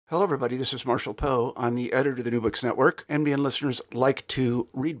Hello, everybody. This is Marshall Poe. I'm the editor of the New Books Network. NBN listeners like to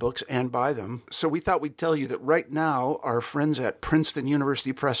read books and buy them. So we thought we'd tell you that right now, our friends at Princeton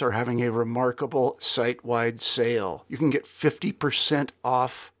University Press are having a remarkable site-wide sale. You can get 50%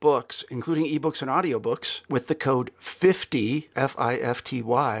 off books, including ebooks and audiobooks, with the code 50,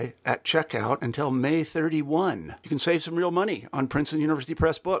 F-I-F-T-Y, at checkout until May 31. You can save some real money on Princeton University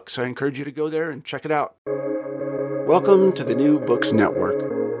Press books. I encourage you to go there and check it out. Welcome to the New Books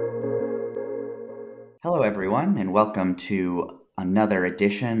Network. Hello, everyone, and welcome to another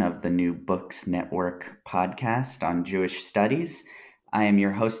edition of the New Books Network podcast on Jewish studies. I am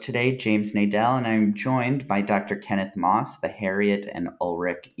your host today, James Nadell, and I'm joined by Dr. Kenneth Moss, the Harriet and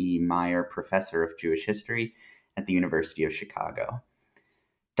Ulrich E. Meyer Professor of Jewish History at the University of Chicago.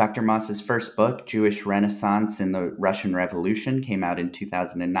 Dr. Moss's first book, Jewish Renaissance in the Russian Revolution, came out in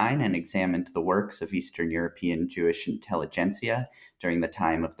 2009 and examined the works of Eastern European Jewish intelligentsia during the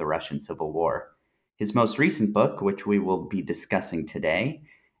time of the Russian Civil War. His most recent book, which we will be discussing today,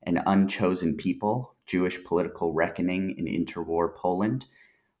 An Unchosen People, Jewish Political Reckoning in Interwar Poland,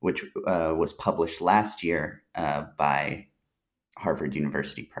 which was published last year by Harvard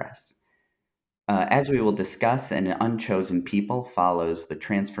University Press. As we will discuss, An Unchosen People follows the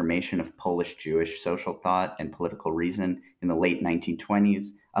transformation of Polish Jewish social thought and political reason in the late 1920s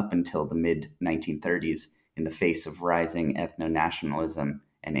up until the mid-1930s in the face of rising ethno-nationalism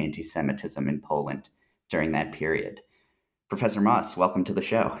and anti-Semitism in Poland during that period. Professor Moss, welcome to the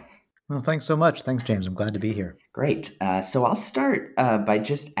show. Well, thanks so much. Thanks, James. I'm glad to be here. Great. So I'll start by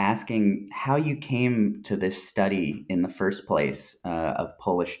just asking how you came to this study in the first place of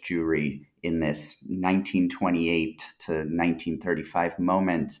Polish Jewry in this 1928 to 1935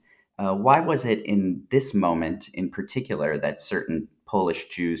 moment. Why was it in this moment in particular that certain Polish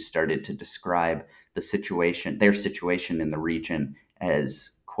Jews started to describe their situation in the region as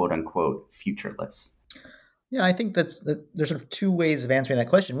quote unquote futureless? Yeah, I think there's sort of two ways of answering that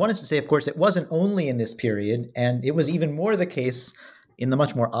question. One is to say, of course, it wasn't only in this period, and it was even more the case in the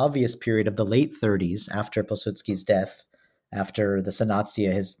much more obvious period of the late 30s after Pilsudski's death, after the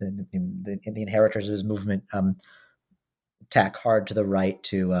Senacja, the inheritors of his movement, tack hard to the right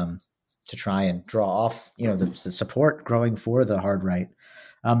to try and draw off, the support growing for the hard right.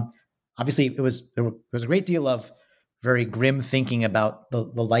 Obviously, there was a great deal of very grim thinking about the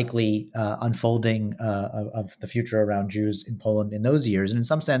likely unfolding of the future around Jews in Poland in those years. And in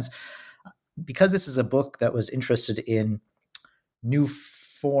some sense, because this is a book that was interested in new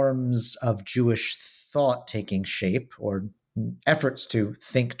forms of Jewish thought taking shape, or efforts to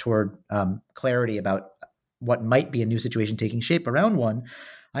think toward clarity about what might be a new situation taking shape around one,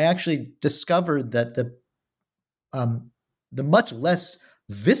 I actually discovered that the much less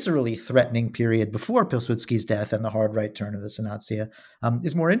viscerally threatening period before Pilsudski's death and the hard right turn of the Senacja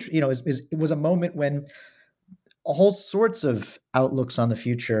is more interesting. It was a moment when a whole sorts of outlooks on the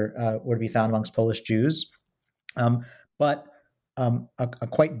future were to be found amongst Polish Jews, but a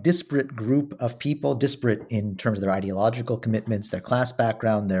quite disparate group of people, disparate in terms of their ideological commitments, their class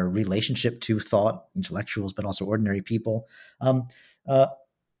background, their relationship to thought, intellectuals, but also ordinary people,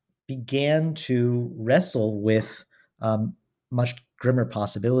 began to wrestle with much grimmer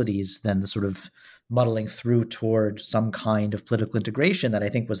possibilities than the sort of muddling through toward some kind of political integration that I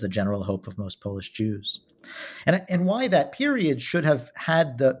think was the general hope of most Polish Jews. And why that period should have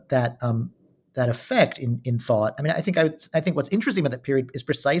had that effect in thought. I mean, I think what's interesting about that period is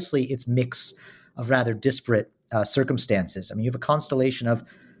precisely its mix of rather disparate circumstances. I mean, you have a constellation of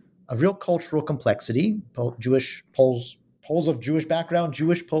real cultural complexity. Poles of Jewish background,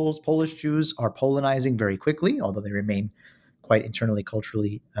 Jewish Poles, Polish Jews are Polonizing very quickly, although they remain quite internally,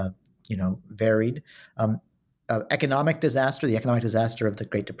 culturally, varied. Economic disaster, the economic disaster of the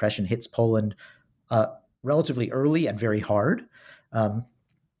Great Depression hits Poland relatively early and very hard.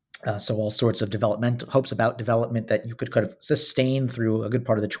 So all sorts of hopes about development that you could kind of sustain through a good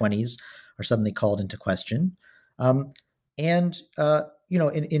part of the 20s are suddenly called into question. In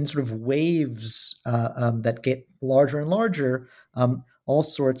sort of waves that get larger and larger, all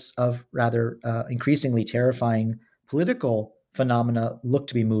sorts of rather increasingly terrifying political phenomena look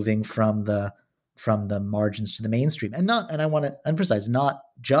to be moving from the margins to the mainstream, and I want to emphasize, not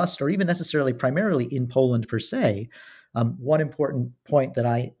just or even necessarily primarily in Poland per se. One important point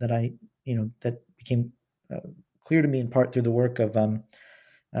that became clear to me in part through the work of Landau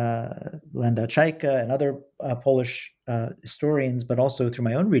Czajka and other Polish historians, but also through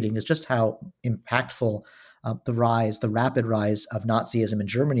my own reading, is just how impactful the rapid rise of Nazism in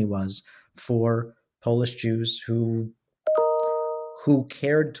Germany was for Polish Jews who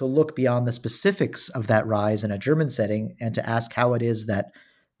cared to look beyond the specifics of that rise in a German setting and to ask how it is that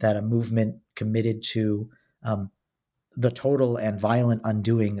that a movement committed to the total and violent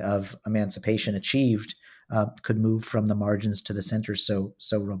undoing of emancipation achieved could move from the margins to the center so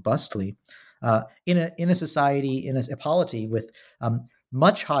robustly in a society, in a polity with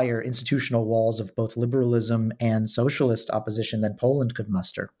much higher institutional walls of both liberalism and socialist opposition than Poland could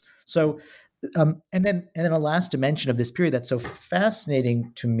muster. So, and then a last dimension of this period that's so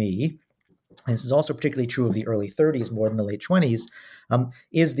fascinating to me, and this is also particularly true of the early 30s more than the late 20s,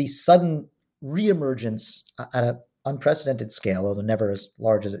 is the sudden reemergence at an unprecedented scale, although never as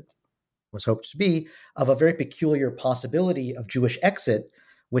large as it was hoped to be, of a very peculiar possibility of Jewish exit,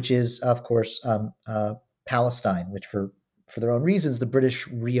 which is, of course, Palestine, which for their own reasons, the British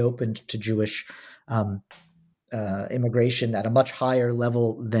reopened to Jewish immigration at a much higher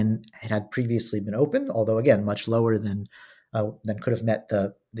level than it had previously been open, although again much lower than could have met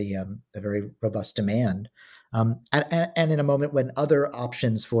the very robust demand, and in a moment when other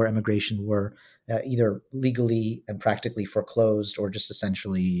options for immigration were either legally and practically foreclosed or just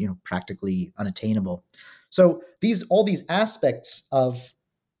essentially practically unattainable. So all these aspects of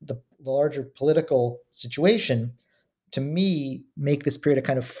the larger political situation, to me, make this period a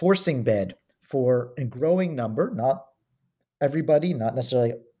kind of forcing bed for a growing number, not everybody, not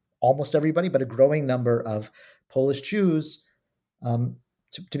necessarily almost everybody, but a growing number of Polish Jews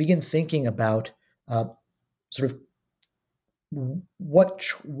to begin thinking about sort of what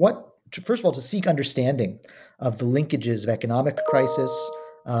first of all, to seek understanding of the linkages of economic crisis,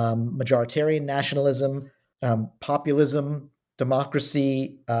 majoritarian nationalism, populism,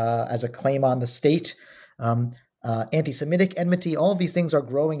 democracy as a claim on the state, anti-Semitic enmity. All of these things are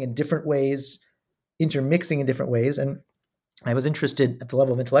growing in different ways, intermixing in different ways. And I was interested at the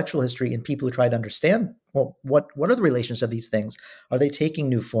level of intellectual history in people who try to understand, well, what are the relations of these things? Are they taking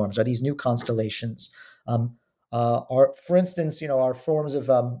new forms? Are these new constellations? For instance, are forms of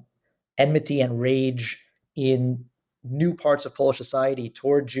enmity and rage in new parts of Polish society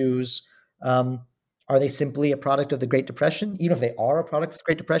toward Jews, are they simply a product of the Great Depression? Even if they are a product of the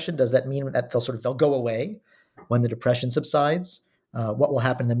Great Depression, does that mean that they'll go away when the Depression subsides? What will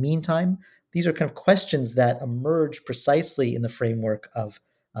happen in the meantime? These are kind of questions that emerge precisely in the framework of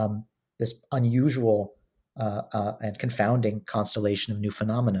this unusual and confounding constellation of new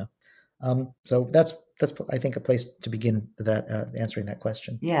phenomena. So that's I think a place to begin that answering that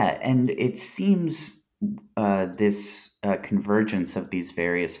question. Yeah, and it seems this convergence of these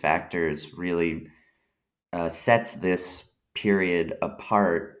various factors really sets this period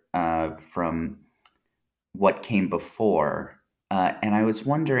apart from what came before. And I was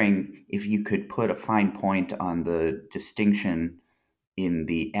wondering if you could put a fine point on the distinction in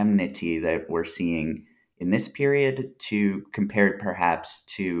the enmity that we're seeing in this period to compared perhaps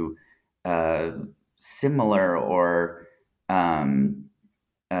to similar or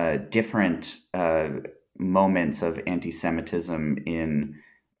different moments of anti-Semitism in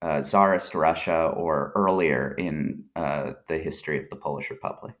Tsarist Russia or earlier in the history of the Polish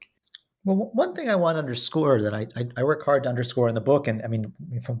Republic. Well, one thing I want to underscore that I work hard to underscore in the book, and I mean,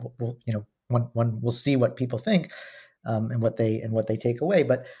 we'll see what people think and what they take away.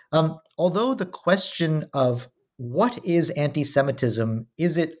 But although the question of what is anti-Semitism,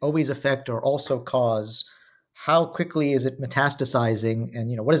 is it always affect or also cause? How quickly is it metastasizing?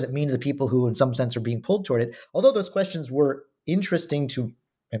 And what does it mean to the people who, in some sense, are being pulled toward it? Although those questions were interesting to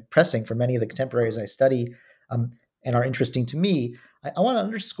and pressing for many of the contemporaries I study and are interesting to me, I want to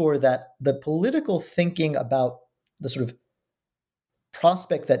underscore that the political thinking about the sort of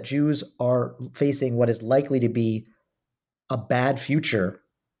prospect that Jews are facing what is likely to be a bad future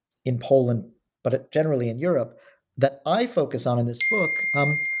in Poland, but generally in Europe, that I focus on in this book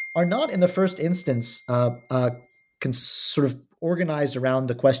are not in the first instance sort of organized around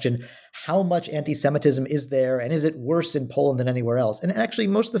the question, how much anti-Semitism is there, and is it worse in Poland than anywhere else? And actually,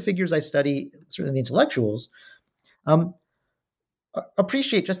 most of the figures I study, certainly the intellectuals,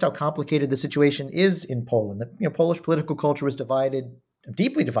 appreciate just how complicated the situation is in Poland. That Polish political culture was divided,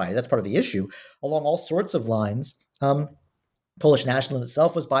 deeply divided. That's part of the issue, along all sorts of lines. Polish nationalism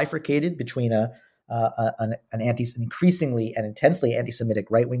itself was bifurcated between an increasingly and intensely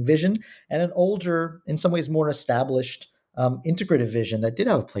anti-Semitic right-wing vision and an older, in some ways more established, integrative vision that did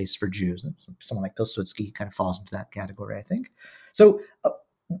have a place for Jews. Someone like Pilsudski kind of falls into that category, I think. So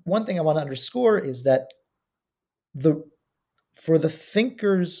one thing I want to underscore is that for the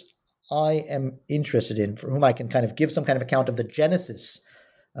thinkers I am interested in, for whom I can kind of give some kind of account of the genesis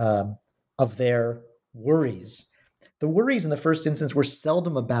of their worries, the worries in the first instance were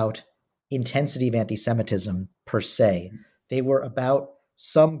seldom about intensity of anti-Semitism per se. They were about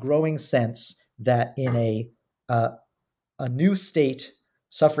some growing sense that in a new state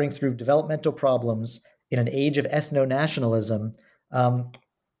suffering through developmental problems in an age of ethno-nationalism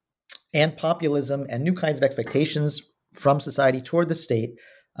and populism and new kinds of expectations from society toward the state,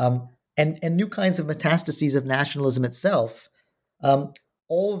 and new kinds of metastases of nationalism itself.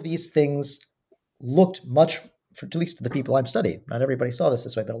 All of these things looked much, at least to the people I'm studying, not everybody saw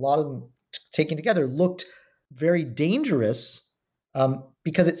this way, but a lot of them taken together looked very dangerous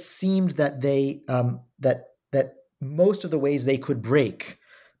because it seemed that they that most of the ways they could break,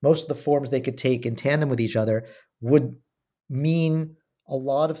 most of the forms they could take in tandem with each other would mean a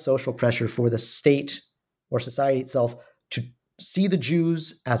lot of social pressure for the state or society itself to see the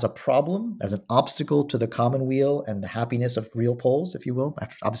Jews as a problem, as an obstacle to the commonweal and the happiness of real Poles, if you will,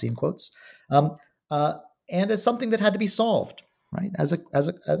 obviously in quotes, and as something that had to be solved, right? As a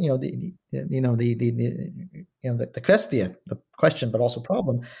the questia, the question, but also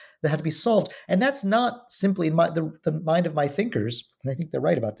problem that had to be solved, and that's not simply in the mind of my thinkers, and I think they're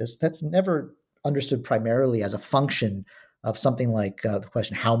right about this. That's never understood primarily as a function of something like the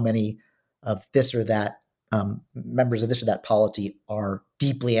question, how many of this or that members of this or that polity are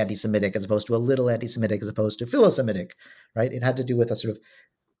deeply anti-Semitic as opposed to a little anti-Semitic as opposed to philo-Semitic, right? It had to do with a sort of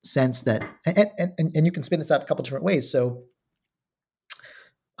sense that, and you can spin this out a couple different ways. So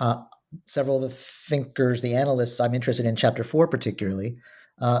several of the thinkers, the analysts I'm interested in chapter 4 particularly,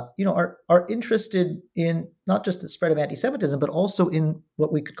 are interested in not just the spread of anti-Semitism, but also in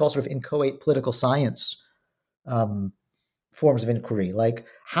what we could call sort of inchoate political science forms of inquiry. Like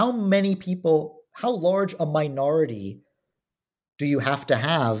how large a minority do you have to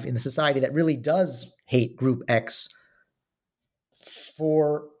have in the society that really does hate group X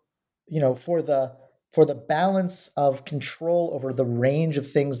for the balance of control over the range of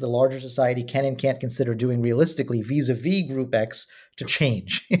things the larger society can and can't consider doing realistically vis-a-vis group X to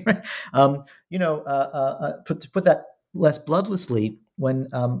change. To put that less bloodlessly, when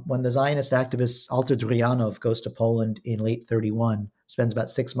the Zionist activist Alter Druyanov goes to Poland in late 1931, spends about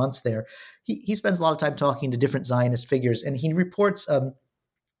 6 months there, he spends a lot of time talking to different Zionist figures, and he reports a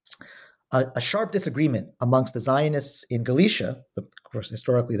sharp disagreement amongst the Zionists in Galicia, of course,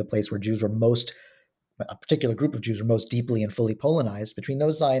 historically the place where a particular group of Jews were most deeply and fully Polonized, between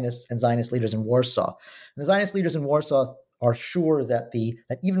those Zionists and Zionist leaders in Warsaw. And the Zionist leaders in Warsaw are sure that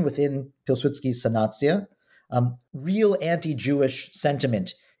even within Pilsudski's Sanacja, real anti-Jewish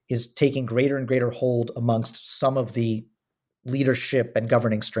sentiment is taking greater and greater hold amongst some of the leadership and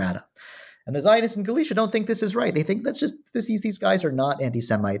governing strata. And the Zionists in Galicia don't think this is right. They think that's just these guys are not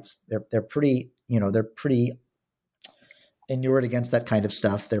anti-Semites. They're pretty inured against that kind of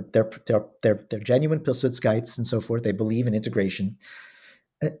stuff. They're genuine Pilsudskites and so forth. They believe in integration.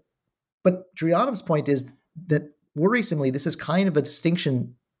 But Druyanov's point is that worrisomely, this is kind of a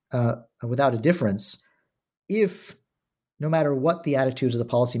distinction without a difference. If no matter what the attitudes of the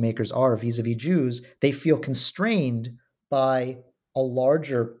policymakers are vis-a-vis Jews, they feel constrained by a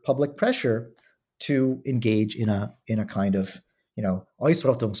larger public pressure to engage in a kind of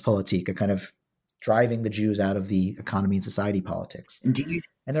Ausrottungspolitik, a kind of driving the Jews out of the economy and society politics. And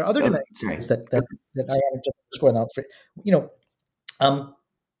there are other dimensions that I want to just underscore.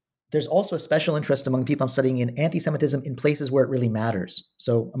 There's also a special interest among people I'm studying in anti-Semitism in places where it really matters.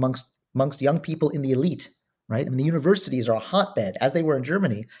 So amongst young people in the elite, right? I mean, the universities are a hotbed, as they were in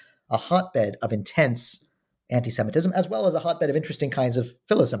Germany, a hotbed of intense anti-Semitism, as well as a hotbed of interesting kinds of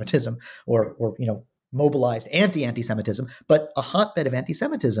philo-Semitism or mobilized anti-Semitism, but a hotbed of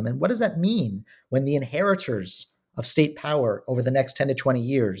anti-Semitism. And what does that mean when the inheritors of state power over the next 10 to 20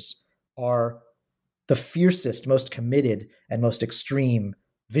 years are the fiercest, most committed, and most extreme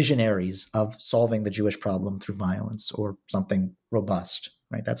visionaries of solving the Jewish problem through violence or something robust,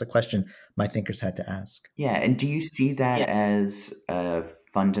 right? That's a question my thinkers had to ask. Yeah, and do you see that as a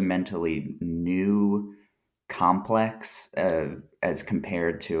fundamentally new complex as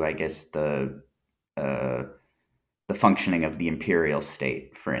compared to, I guess, the functioning of the imperial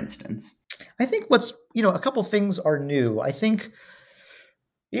state, for instance? I think a couple things are new. I think,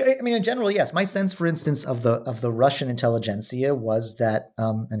 in general, yes. My sense, for instance, of the Russian intelligentsia was that,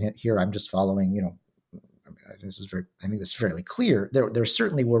 and here I'm just following, I think this is fairly clear. There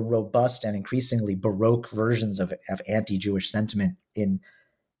certainly were robust and increasingly Baroque versions of anti-Jewish sentiment in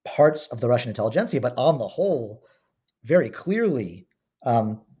parts of the Russian intelligentsia, but on the whole, very clearly,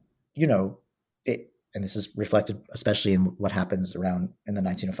 and this is reflected especially in what happens in the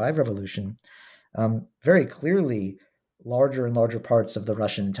 1905 revolution, very clearly larger and larger parts of the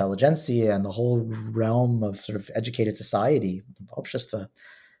Russian intelligentsia and the whole realm of sort of educated society,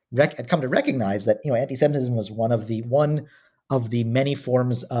 had come to recognize that anti-Semitism was one of the many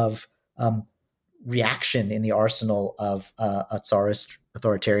forms of reaction in the arsenal of a Tsarist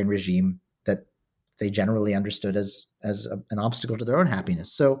authoritarian regime that they generally understood as an obstacle to their own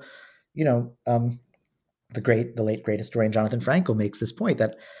happiness. So, the late great historian Jonathan Frankel makes this point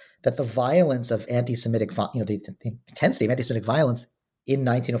that the violence of anti-Semitic, the intensity of anti-Semitic violence in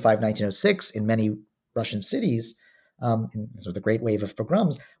 1905, 1906 in many Russian cities, in sort of the great wave of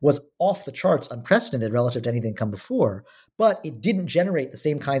pogroms, was off the charts, unprecedented relative to anything come before. But it didn't generate the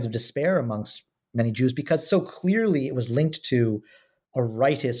same kinds of despair amongst many Jews because so clearly it was linked to a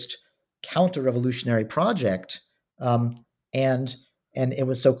rightist counter-revolutionary project, and it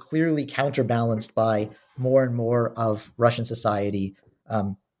was so clearly counterbalanced by more and more of Russian society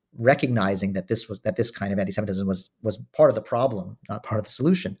recognizing that this kind of anti-Semitism was part of the problem, not part of the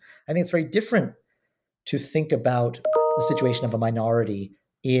solution. I think it's very different to think about the situation of a minority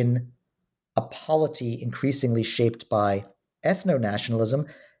in a polity increasingly shaped by ethno-nationalism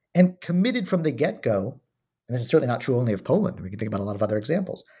and committed from the get-go, and this is certainly not true only of Poland, we can think about a lot of other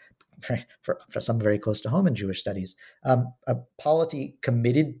examples, for some very close to home in Jewish studies, a polity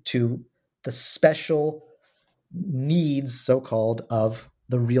committed to the special needs, so-called, of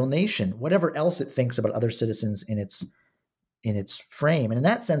the real nation, whatever else it thinks about other citizens in its frame. And in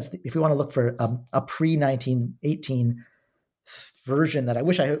that sense, if we want to look for a pre-1918 version that I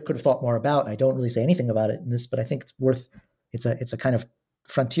wish I could have thought more about, I don't really say anything about it in this, but I think it's a kind of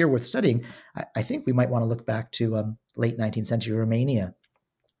frontier worth studying. I think we might want to look back to late 19th century Romania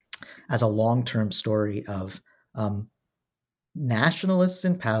as a long-term story of nationalists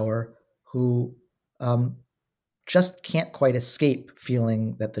in power who just can't quite escape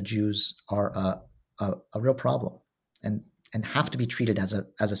feeling that the Jews are a real problem and have to be treated as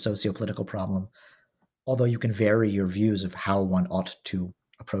a socio-political problem, although you can vary your views of how one ought to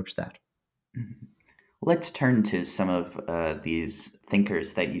approach that. Mm-hmm. Let's turn to some of these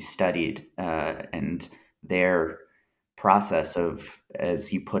thinkers that you studied and their process of,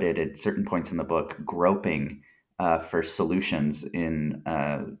 as you put it at certain points in the book, groping for solutions in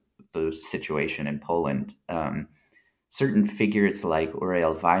the situation in Poland. Certain figures like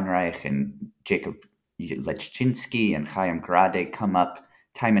Uriel Weinreich and Jacob Leszczynski and Chaim Grade come up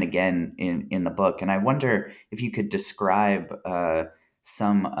time and again in the book. And I wonder if you could describe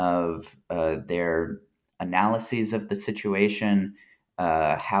some of their analyses of the situation,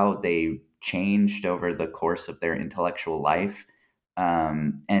 how they changed over the course of their intellectual life,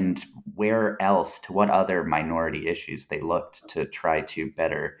 and where else, to what other minority issues they looked to try to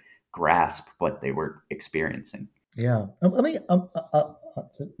better grasp what they were experiencing. Yeah, let me.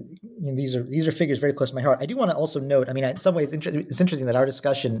 These are figures very close to my heart. I do want to also note. I mean, in some ways, it's interesting that our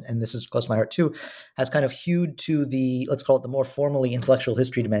discussion, and this is close to my heart too, has kind of hewed to the, let's call it, the more formally intellectual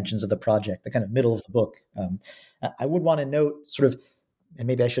history dimensions of the project, the kind of middle of the book. I would want to note, sort of, and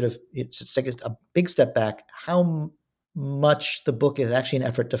maybe I should have just take a big step back, how much the book is actually an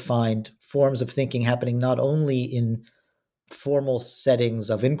effort to find forms of thinking happening not only in formal settings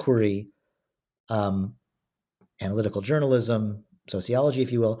of inquiry, analytical journalism, sociology,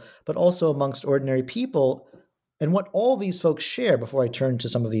 if you will, but also amongst ordinary people. And what all these folks share, before I turn to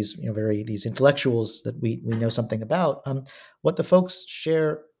some of these, these intellectuals that we know something about, what the folks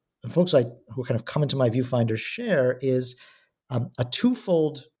share, the folks who kind of come into my viewfinder share, is a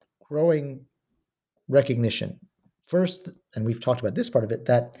twofold growing recognition. First, and we've talked about this part of it,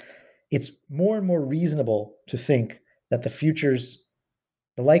 that it's more and more reasonable to think that the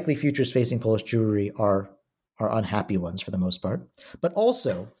likely futures facing Polish Jewry are unhappy ones for the most part. But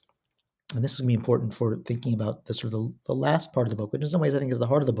also, and this is going to be important for thinking about the sort of the last part of the book, which in some ways I think is the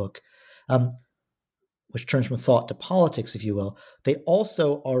heart of the book, which turns from thought to politics, if you will. They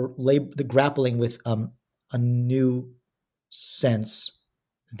also are grappling with a new sense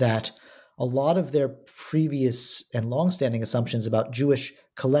that a lot of their previous and longstanding assumptions about Jewish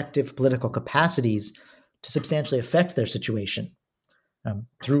collective political capacities to substantially affect their situation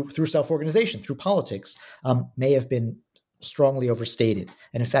through self-organization, through politics, may have been strongly overstated.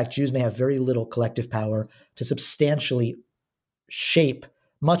 And in fact, Jews may have very little collective power to substantially shape,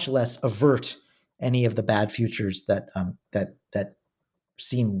 much less avert, any of the bad futures that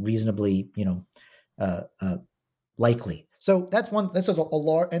seem reasonably, likely. So that's one. That's a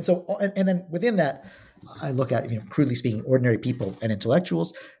large, and then within that, I look at, crudely speaking, ordinary people and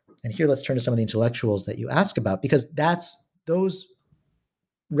intellectuals. And here, let's turn to some of the intellectuals that you ask about, because those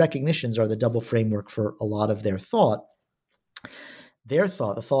recognitions are the double framework for a lot of their thought. The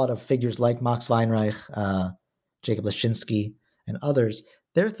thought of figures like Max Weinreich, Jacob Leszczynski, and others.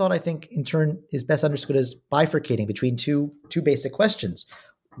 Their thought, I think, in turn, is best understood as bifurcating between two basic questions.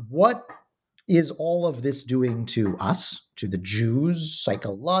 What is all of this doing to us, to the Jews,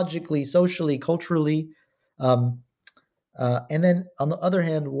 psychologically, socially, culturally? And then on the other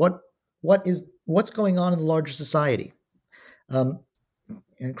hand, what's going on in the larger society?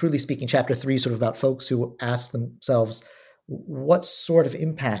 And crudely speaking, chapter 3 is sort of about folks who ask themselves, what sort of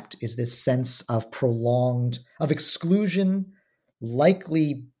impact is this sense of exclusion,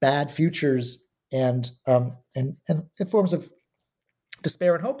 likely bad futures, and forms of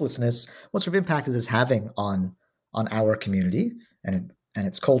despair and hopelessness? What sort of impact is this having on our community and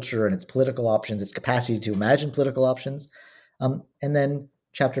its culture and its political options, its capacity to imagine political options? And then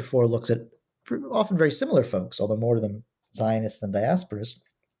chapter 4 looks at often very similar folks, although more of them Zionists than diasporists.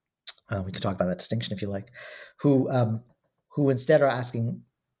 We could talk about that distinction if you like, who instead are asking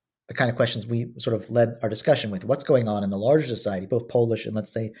the kind of questions we sort of led our discussion with. What's going on in the larger society, both Polish and,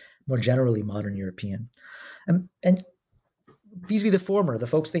 let's say, more generally modern European? And vis-a-vis the former, the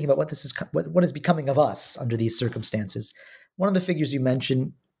folks thinking about what is becoming of us under these circumstances. One of the figures you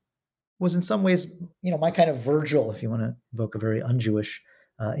mentioned was in some ways, my kind of Virgil, if you want to evoke a very un-Jewish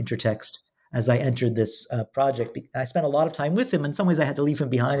intertext, as I entered this project. I spent a lot of time with him. In some ways, I had to leave him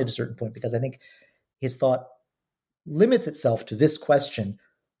behind at a certain point because I think his thought limits itself to this question: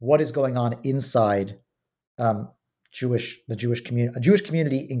 what is going on inside the Jewish community? A Jewish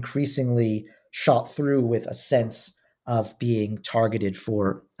community increasingly shot through with a sense of being targeted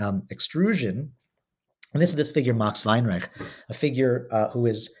for extrusion. And this is this figure, Max Weinreich, a figure who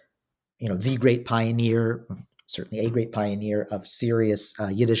is, the great pioneer, certainly a great pioneer of serious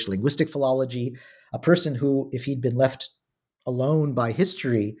Yiddish linguistic philology, a person who, if he'd been left alone by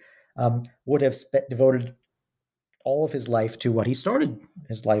history, would have devoted all of his life to what he started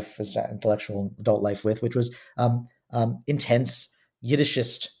his intellectual adult life with, which was intense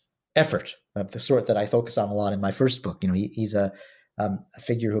Yiddishist effort of the sort that I focus on a lot in my first book. He's a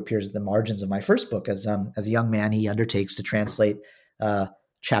figure who appears at the margins of my first book. As a young man, he undertakes to translate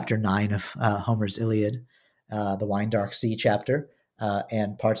chapter 9 of Homer's Iliad, the Wine Dark Sea chapter,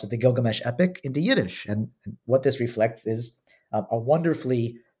 and parts of the Gilgamesh epic into Yiddish. And what this reflects is a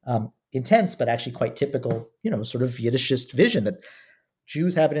wonderfully intense, but actually quite typical, sort of Yiddishist vision that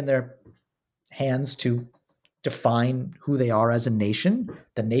Jews have it in their hands to define who they are as a nation.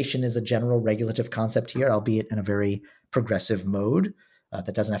 The nation is a general regulative concept here, albeit in a very progressive mode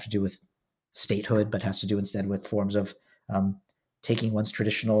that doesn't have to do with statehood, but has to do instead with forms of taking one's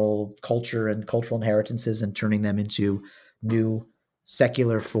traditional culture and cultural inheritances and turning them into new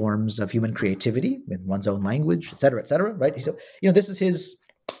secular forms of human creativity in one's own language, et cetera, right? So, this is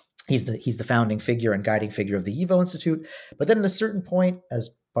he's the founding figure and guiding figure of the YIVO Institute. But then at a certain point,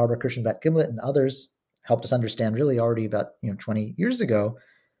 as Barbara Kirschenblatt Gimlet and others helped us understand really already about 20 years ago,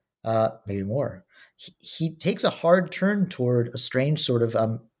 maybe more, he takes a hard turn toward a strange sort of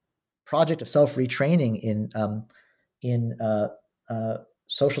project of self-retraining in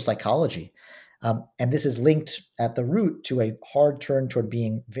social psychology. And this is linked at the root to a hard turn toward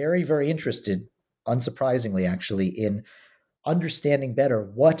being very, very interested, unsurprisingly, actually, in understanding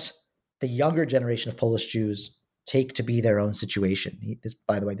better what the younger generation of Polish Jews take to be their own situation.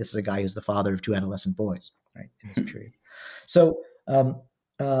 By the way, this is a guy who's the father of 2 adolescent boys, right, in this period. So,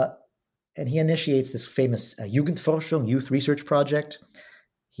 and he initiates this famous Jugendforschung, youth research project.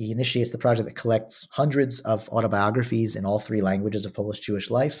 He initiates the project that collects hundreds of autobiographies in all 3 languages of Polish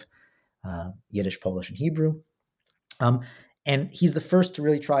Jewish life, Yiddish, Polish, and Hebrew. And he's the first to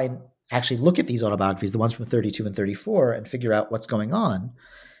really try and actually look at these autobiographies, the ones from 32 and 34, and figure out what's going on.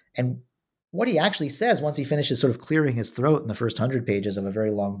 And what he actually says once he finishes sort of clearing his throat in the first 100 pages of a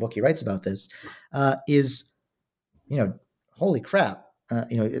very long book he writes about this is, holy crap.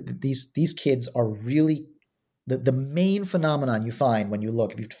 These kids are really the main phenomenon you find when you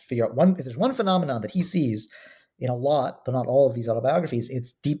look, if you figure out if there's one phenomenon that he sees in a lot, though not all of these autobiographies,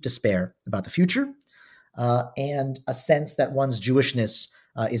 it's deep despair about the future and a sense that one's Jewishness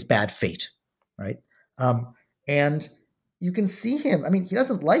is bad fate, right? And you can see him. I mean, he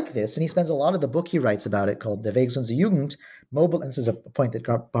doesn't like this, and he spends a lot of the book he writes about it called Der Weg zu unserer Jugend, and this is a point that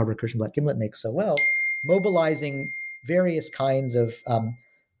Barbara Kirschenblatt Gimlet makes so well, mobilizing various kinds of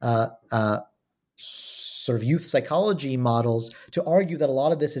sort of youth psychology models to argue that a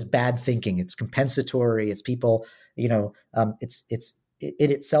lot of this is bad thinking. It's compensatory. It's people, it's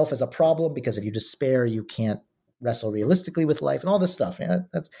it itself as a problem because if you despair, you can't wrestle realistically with life and all this stuff.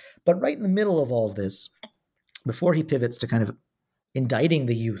 But right in the middle of all of this, before he pivots to kind of indicting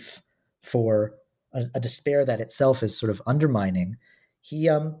the youth for a despair that itself is sort of undermining, he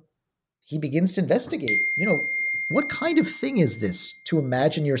begins to investigate, what kind of thing is this to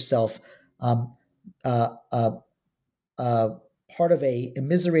imagine yourself part part of a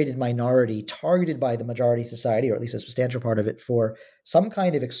immiserated minority targeted by the majority society, or at least a substantial part of it, for some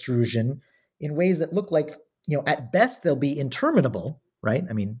kind of extrusion in ways that look like, at best they'll be interminable, right?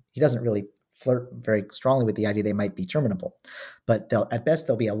 I mean, he doesn't really flirt very strongly with the idea they might be terminable, but at best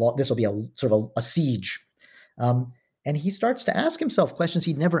this will be a sort of a siege. And he starts to ask himself questions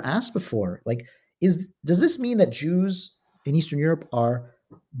he'd never asked before. Like, does this mean that Jews in Eastern Europe are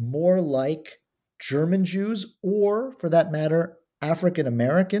more like German Jews, or for that matter, African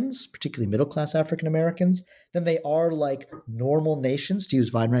Americans, particularly middle-class African Americans, than they are like normal nations, to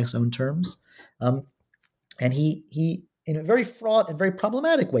use Weinreich's own terms? And he, in a very fraught and very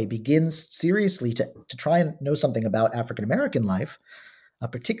problematic way, begins seriously to try and know something about African American life,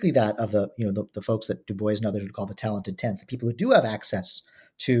 particularly that of the folks that Du Bois and others would call the talented tenth, the people who do have access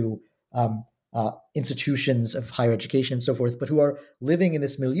to institutions of higher education and so forth, but who are living in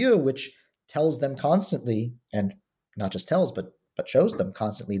this milieu which tells them constantly, and not just tells, but shows them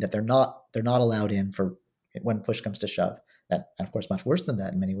constantly, that they're not allowed in for when push comes to shove. And of course, much worse than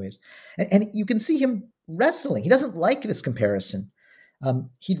that in many ways. And you can see him wrestling. He doesn't like this comparison.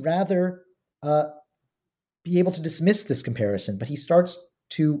 He'd rather be able to dismiss this comparison, but he starts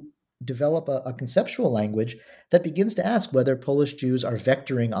to develop a conceptual language that begins to ask whether Polish Jews are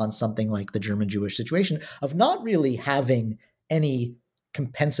vectoring on something like the German Jewish situation of not really having any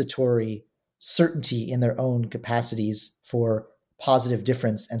compensatory certainty in their own capacities for positive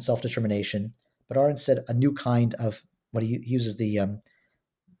difference and self-determination, but are instead a new kind of, what he uses the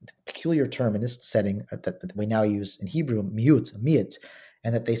peculiar term in this setting that we now use in Hebrew, miut,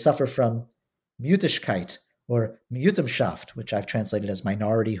 and that they suffer from Mutishkeit or Mutumschaft, which I've translated as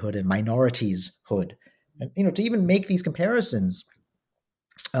minorityhood and minoritieshood. And to even make these comparisons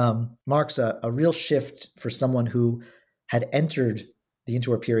marks a real shift for someone who had entered the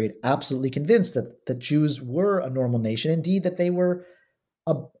interwar period absolutely convinced that Jews were a normal nation, indeed that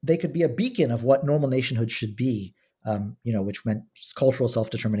they could be a beacon of what normal nationhood should be, which meant cultural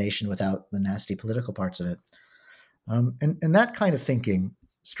self-determination without the nasty political parts of it. And that kind of thinking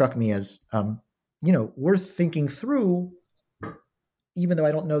struck me as worth thinking through, even though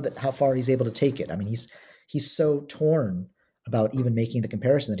I don't know how far he's able to take it. I mean, he's so torn about even making the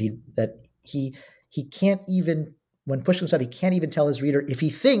comparison that he can't even, when push comes to shove, he can't even tell his reader if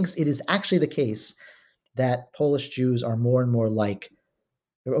he thinks it is actually the case that Polish Jews are more and more like,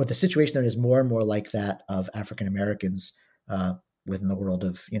 or the situation there is more and more like that of African Americans within the world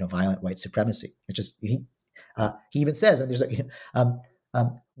of violent white supremacy. It's just he even says, and there's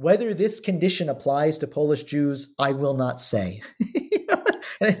whether this condition applies to Polish Jews, I will not say.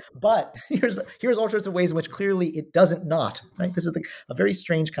 But here's all sorts of ways in which clearly it doesn't not. Right? This is a very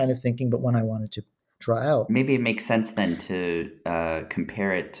strange kind of thinking, but one I wanted to draw out. Maybe it makes sense then to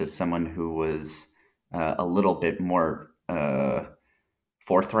compare it to someone who was a little bit more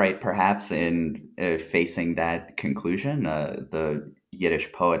forthright, perhaps, in facing that conclusion. The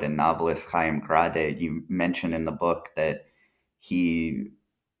Yiddish poet and novelist Chaim Grade, you mention in the book that he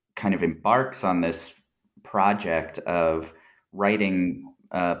kind of embarks on this project of writing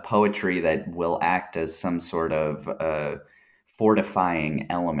poetry that will act as some sort of fortifying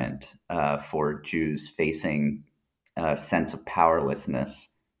element for Jews facing a sense of powerlessness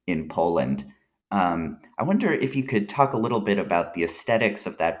in Poland. I wonder if you could talk a little bit about the aesthetics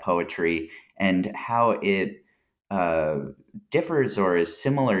of that poetry and how it differs or is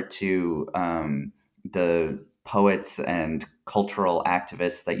similar to the poets and cultural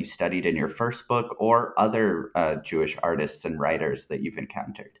activists that you studied in your first book, or other Jewish artists and writers that you've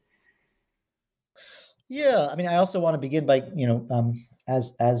encountered. Yeah, I mean, I also want to begin by,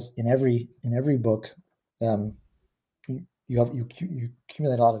 as in every book, you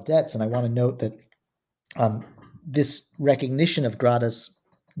accumulate a lot of debts, and I want to note that this recognition of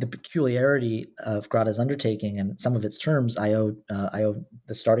the peculiarity of Grade's undertaking and some of its terms, I owe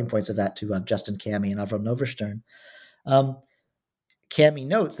the starting points of that to Justin Kami and Avram Noverstern. Kami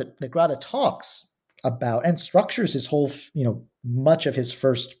notes that Grade talks about and structures his whole, much of his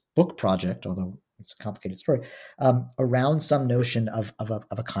first book project, although it's a complicated story, around some notion of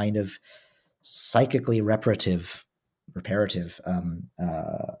a kind of psychically reparative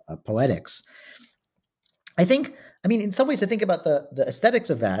poetics. In some ways, to think about the aesthetics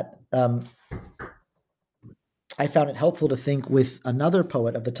of that, I found it helpful to think with another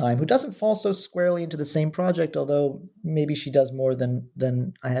poet of the time who doesn't fall so squarely into the same project, although maybe she does more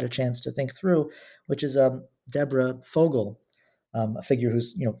than I had a chance to think through, which is Deborah Fogel, a figure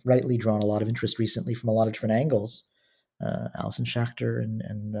who's rightly drawn a lot of interest recently from a lot of different angles. Alison Schachter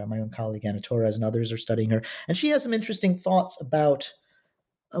and my own colleague Anna Torres and others are studying her, and she has some interesting thoughts about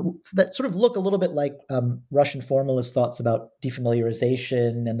that sort of look a little bit like Russian formalist thoughts about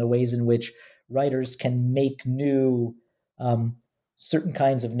defamiliarization and the ways in which writers can make new certain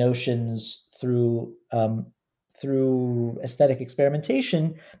kinds of notions through aesthetic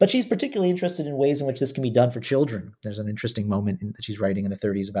experimentation. But she's particularly interested in ways in which this can be done for children. There's an interesting moment that she's writing in the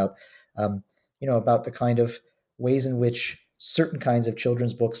 30s about about the kind of ways in which certain kinds of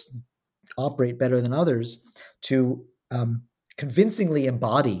children's books operate better than others to convincingly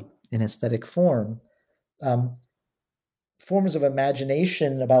embody in aesthetic form forms of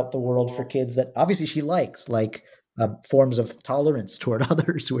imagination about the world for kids that obviously she likes, like forms of tolerance toward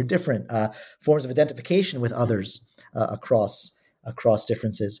others who are different, forms of identification with others across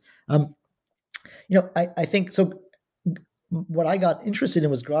differences. I think so. What I got interested in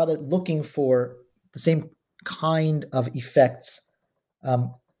was Grada looking for the same kind of effects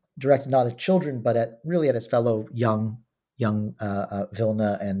directed not at children, but at his fellow young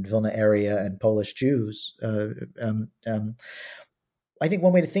Vilna and Vilna area and Polish Jews. I think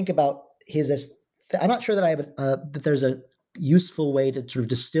one way to think about his, I'm not sure that I have that there's a useful way to sort of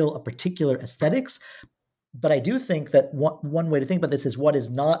distill a particular aesthetics, but I do think that one way to think about this is what he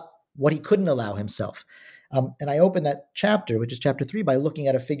couldn't allow himself. And I open that chapter, which is chapter 3, by looking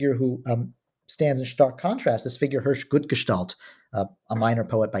at a figure who stands in stark contrast, this figure Hirsch Gutgestalt, a minor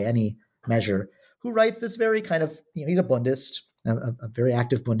poet by any measure, who writes this very kind of, he's a Bundist, a very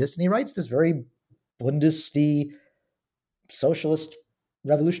active Bundist, and he writes this very Bundisty socialist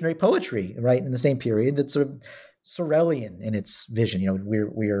revolutionary poetry, right, in the same period that's sort of Sorelian in its vision.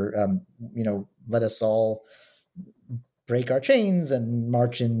 We're let us all break our chains and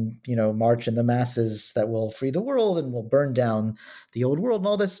march in the masses that will free the world and will burn down the old world and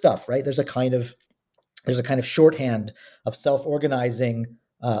all this stuff, right? There's a kind of shorthand of self-organizing,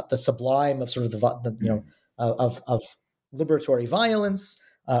 the sublime of sort of of liberatory violence,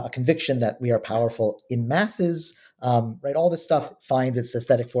 a conviction that we are powerful in masses, right? All this stuff finds its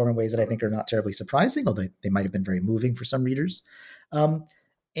aesthetic form in ways that I think are not terribly surprising, although they might have been very moving for some readers.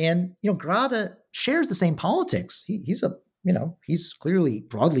 And Grada shares the same politics. He's clearly,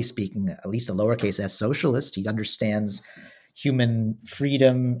 broadly speaking, at least a lowercase s socialist. He understands human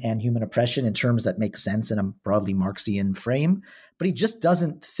freedom and human oppression in terms that make sense in a broadly Marxian frame, but he just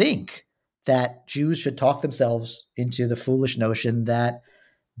doesn't think that Jews should talk themselves into the foolish notion that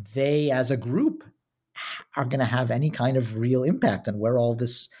they, as a group, are going to have any kind of real impact on where all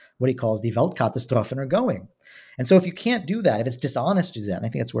this, what he calls die Weltkatastrophen, are going. And so if you can't do that, if it's dishonest to do that, and I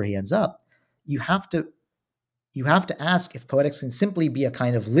think that's where he ends up, you have to ask if poetics can simply be a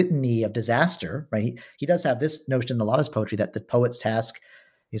kind of litany of disaster, right? He does have this notion in a lot of his poetry that the poet's task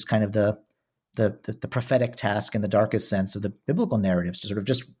is kind of the prophetic task in the darkest sense of the biblical narratives, to sort of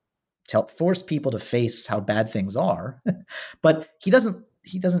just force people to face how bad things are. But he doesn't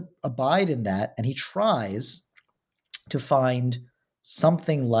abide in that, and he tries to find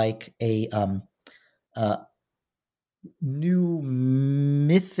something like a new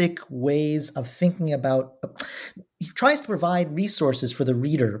mythic ways of thinking about. He tries to provide resources for the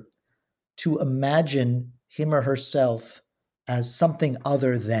reader to imagine him or herself as something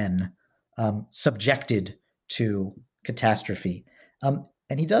other than subjected to catastrophe.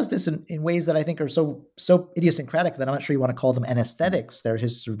 And he does this in ways that I think are so idiosyncratic that I'm not sure you want to call them anesthetics. They're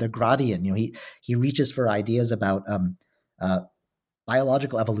they're Gradian. He reaches for ideas about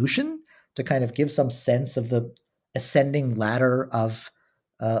biological evolution to kind of give some sense of the ascending ladder of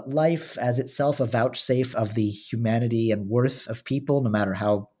life as itself a vouchsafe of the humanity and worth of people, no matter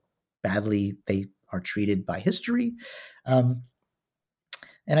how badly they are treated by history. And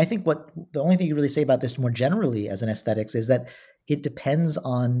I think the only thing you really say about this more generally as an aesthetics is that it depends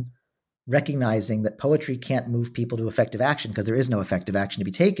on recognizing that poetry can't move people to effective action because there is no effective action to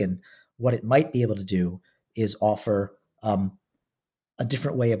be taken. What it might be able to do is offer a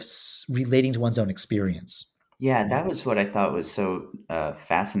different way of relating to one's own experience. Yeah, that was what I thought was so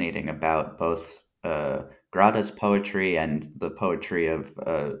fascinating about both Grada's poetry and the poetry of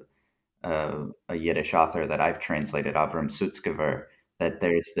a Yiddish author that I've translated, Avram Sutzkever, that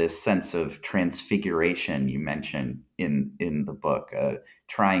there's this sense of transfiguration you mentioned in the book,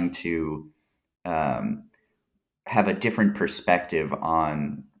 trying to have a different perspective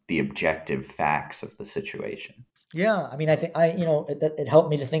on the objective facts of the situation. Yeah, I mean, I think it helped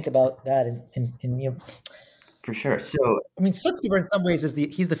me to think about that in For sure. So, I mean, Sutzkever in some ways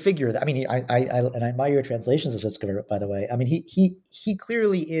he's the figure that, I mean, I admire your translations of Sutzkever, by the way. I mean, he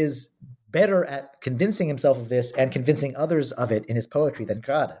clearly is better at convincing himself of this and convincing others of it in his poetry than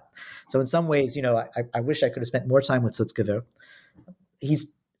Grada. So in some ways, I wish I could have spent more time with Sutzkever.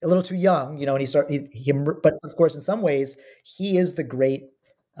 He's a little too young, and but of course, in some ways, he is the great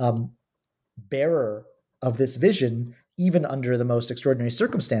bearer of this vision, even under the most extraordinary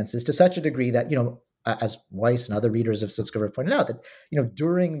circumstances, to such a degree that, as Weiss and other readers of Sutzkever have pointed out, that,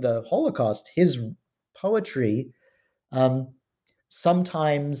 during the Holocaust, his poetry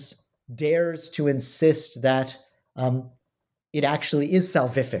sometimes dares to insist that it actually is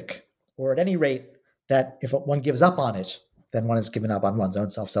salvific, or at any rate, that if one gives up on it, then one has given up on one's own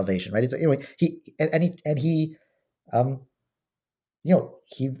self-salvation, right? It's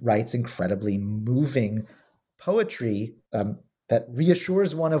he writes incredibly moving poetry that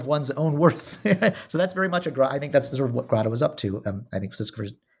reassures one of one's own worth. So that's very much I think that's sort of what Grothe was up to. I think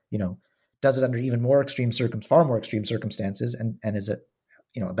Sutzkever, does it under even more extreme far more extreme circumstances, and is a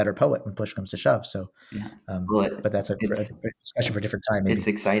better poet when push comes to shove. So, yeah. But that's a discussion for a different time. Maybe. It's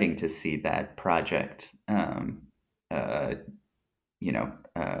exciting to see that project,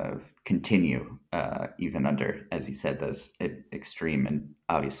 continue even under, as you said, those extreme and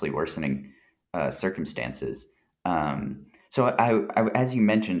obviously worsening circumstances. So I, as you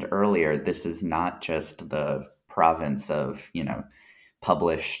mentioned earlier, this is not just the province of,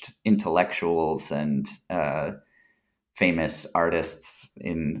 published intellectuals and famous artists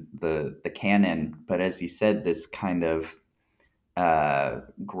in the canon, but as you said, this kind of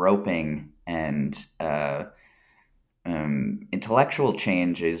groping and intellectual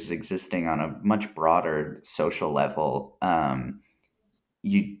change is existing on a much broader social level.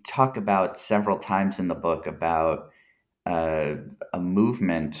 You talk about several times in the book about a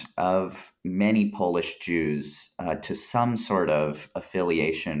movement of many Polish Jews to some sort of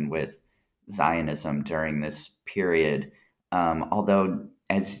affiliation with Zionism during this period, although,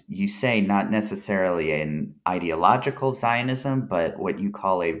 as you say, not necessarily an ideological Zionism, but what you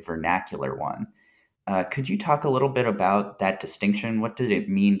call a vernacular one. Could you talk a little bit about that distinction? What did it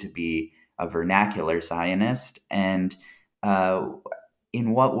mean to be a vernacular Zionist? And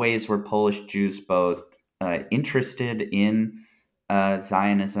in what ways were Polish Jews both interested in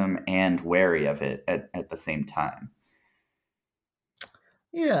Zionism and wary of it at the same time?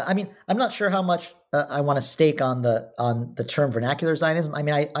 Yeah, I mean, I'm not sure how much I want to stake on the term vernacular Zionism. I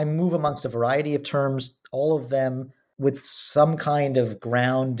mean, I move amongst a variety of terms, all of them with some kind of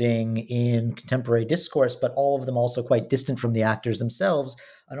grounding in contemporary discourse, but all of them also quite distant from the actors themselves,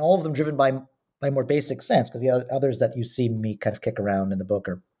 and all of them driven by more basic sense, because the others that you see me kind of kick around in the book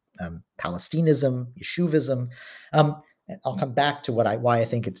are Palestinism, Yeshuvism. And I'll come back to why I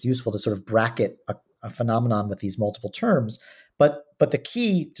think it's useful to sort of bracket a phenomenon with these multiple terms. But the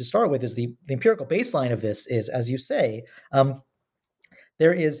key to start with is the empirical baseline of this is, as you say,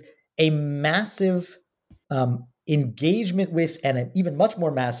 there is a massive engagement with, and an even much more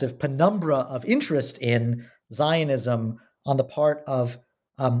massive penumbra of interest in Zionism on the part of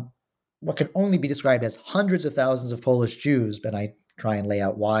what can only be described as hundreds of thousands of Polish Jews, but I try and lay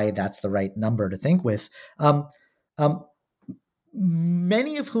out why that's the right number to think with.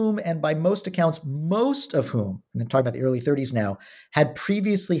 Many of whom, and by most accounts, most of whom, and I'm talking about the early 30s now, had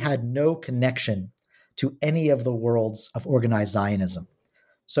previously had no connection to any of the worlds of organized Zionism.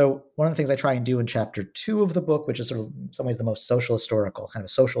 So one of the things I try and do in chapter 2 of the book, which is sort of in some ways the most social historical, kind of a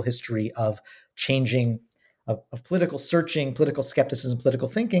social history of changing, of political searching, political skepticism, political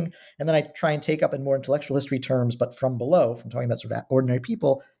thinking, and then I try and take up in more intellectual history terms, but from below, from talking about sort of ordinary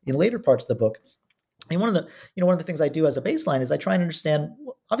people in later parts of the book. And one of the things I do as a baseline is I try and understand.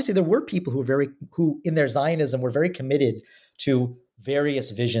 Obviously, there were people who in their Zionism were very committed to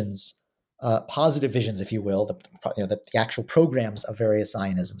various visions, positive visions, if you will, the actual programs of various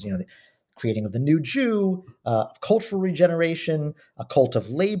Zionisms. The creating of the new Jew, cultural regeneration, a cult of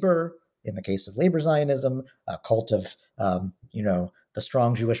labor in the case of labor Zionism, a cult of the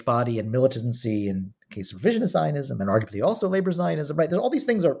strong Jewish body and militancy in the case of revisionist Zionism, and arguably also labor Zionism, right? All these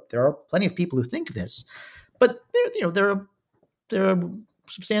things there are plenty of people who think this, but they're a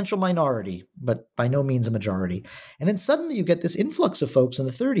substantial minority, but by no means a majority. And then suddenly you get this influx of folks in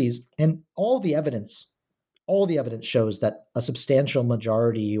the 30s, and all the evidence shows that a substantial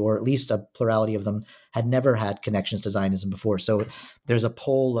majority, or at least a plurality of them, had never had connections to Zionism before. So there's a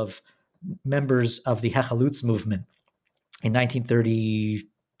poll of members of the Hechalutz movement in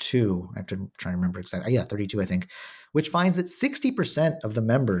 1932, I have to try to remember exactly. Yeah, 32, I think, which finds that 60% of the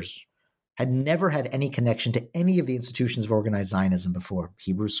members had never had any connection to any of the institutions of organized Zionism before: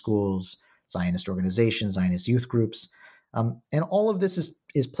 Hebrew schools, Zionist organizations, Zionist youth groups. And all of this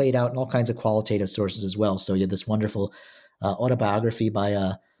is played out in all kinds of qualitative sources as well. So you have this wonderful autobiography by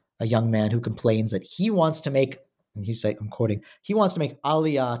a young man who complains that he wants to make, and I'm quoting, he wants to make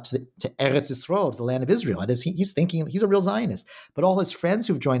Aliyah to Eretz Yisrael, to the land of Israel. That is, he's thinking he's a real Zionist. But all his friends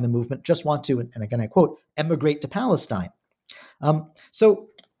who've joined the movement just want to, and again I quote, emigrate to Palestine. So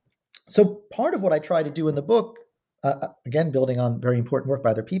So part of what I try to do in the book, again, building on very important work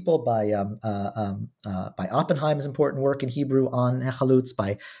by other people, by Oppenheim's important work in Hebrew on Hechalutz,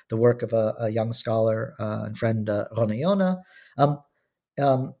 by the work of a young scholar and friend, Rona Yona,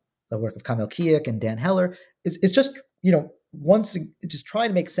 the work of Kamil Kiek and Dan Heller, is just, just trying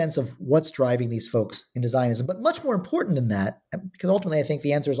to make sense of what's driving these folks into Zionism. But much more important than that, because ultimately I think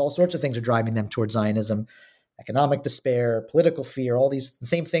the answer is all sorts of things are driving them towards Zionism: economic despair, political fear, all these the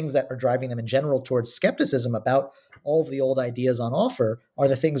same things that are driving them in general towards skepticism about all of the old ideas on offer are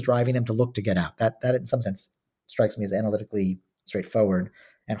the things driving them to look to get out. That in some sense strikes me as analytically straightforward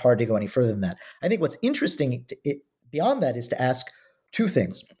and hard to go any further than that. I think what's interesting beyond that is to ask two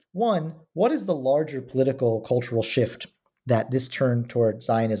things. One, what is the larger political cultural shift that this turn toward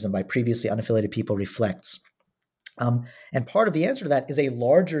Zionism by previously unaffiliated people reflects? And part of the answer to that is a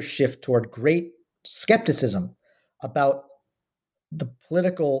larger shift toward great skepticism about the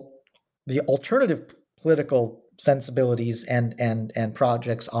alternative political sensibilities and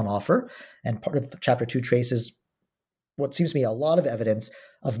projects on offer. And part of chapter 2 traces what seems to me a lot of evidence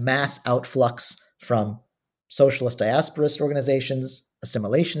of mass outflux from socialist diasporist organizations,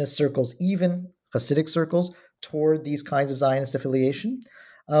 assimilationist circles, even Hasidic circles, toward these kinds of Zionist affiliation.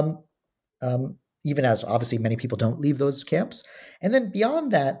 Even as obviously many people don't leave those camps. And then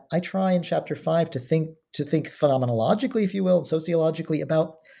beyond that, I try in chapter 5 to think phenomenologically, if you will, and sociologically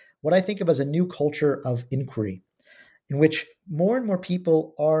about what I think of as a new culture of inquiry, in which more and more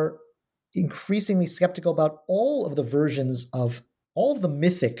people are increasingly skeptical about all of the versions of all of the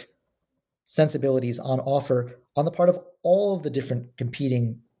mythic sensibilities on offer on the part of all of the different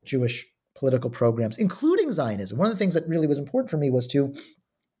competing Jewish political programs, including Zionism. One of the things that really was important for me was to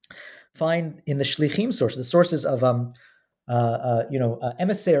find in the shlichim sources, the sources of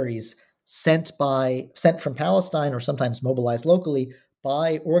emissaries sent from Palestine or sometimes mobilized locally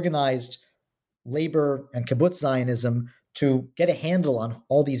by organized labor and kibbutz Zionism to get a handle on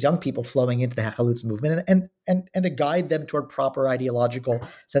all these young people flowing into the Hechalutz movement and to guide them toward proper ideological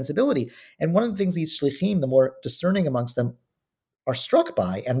sensibility. And one of the things these shlichim, the more discerning amongst them, are struck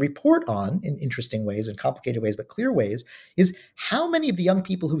by and report on in interesting ways, in complicated ways, but clear ways, is how many of the young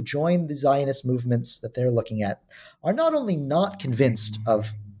people who've joined the Zionist movements that they're looking at are not only not convinced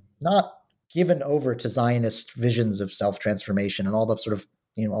of, not given over to Zionist visions of self-transformation and all the sort of,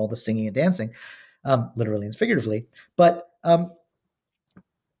 all the singing and dancing, literally and figuratively, but are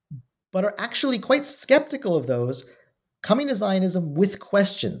actually quite skeptical of those coming to Zionism with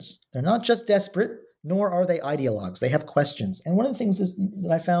questions. They're not just desperate, nor are they ideologues. They have questions. And one of the things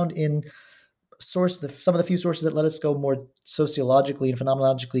that I found in some of the few sources that let us go more sociologically and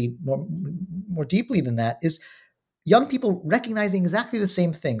phenomenologically more deeply than that is young people recognizing exactly the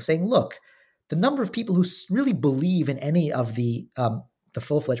same thing, saying, look, the number of people who really believe in any of the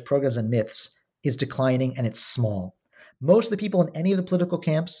full-fledged programs and myths is declining, and it's small. Most of the people in any of the political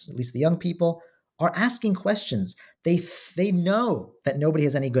camps, at least the young people, are asking questions. They know that nobody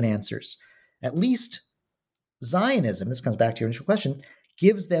has any good answers. At least Zionism, this comes back to your initial question,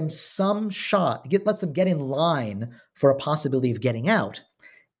 gives them some shot, lets them get in line for a possibility of getting out.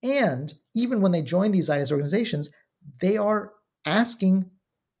 And even when they join these Zionist organizations, they are asking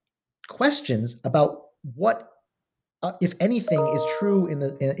questions about what, if anything, is true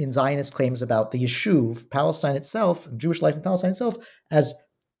in Zionist claims about the Yishuv, Palestine itself, Jewish life in Palestine itself, as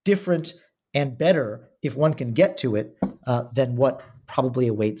different and better, if one can get to it, than what probably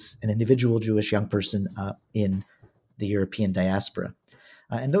awaits an individual Jewish young person in the European diaspora.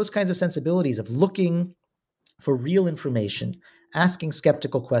 And those kinds of sensibilities of looking for real information, asking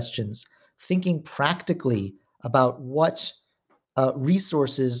skeptical questions, thinking practically about what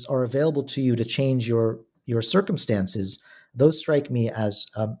resources are available to you to change your circumstances, those strike me as,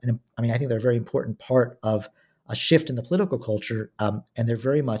 I think they're a very important part of a shift in the political culture, and they're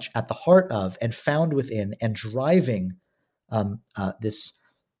very much at the heart of and found within and driving this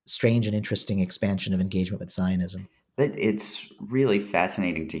strange and interesting expansion of engagement with Zionism. It's really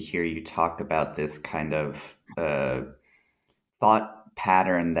fascinating to hear you talk about this kind of thought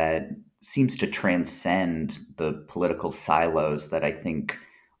pattern that seems to transcend the political silos that I think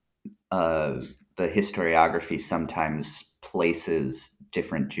the historiography sometimes places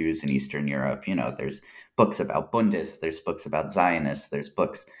different Jews in Eastern Europe. There's books about Bundists, there's books about Zionists, there's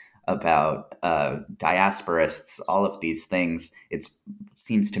books about diasporists, all of these things. It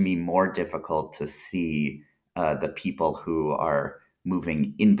seems to me more difficult to see the people who are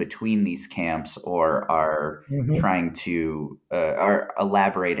moving in between these camps or are trying to are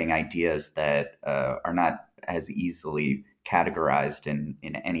elaborating ideas that are not as easily categorized in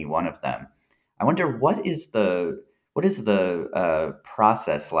any one of them. I wonder, what is the what is the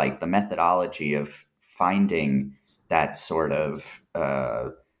process like, the methodology of finding that sort of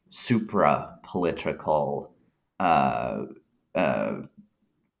supra-political uh, uh,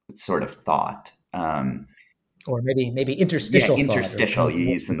 sort of thought? Or maybe Yeah, interstitial thought, or interstitial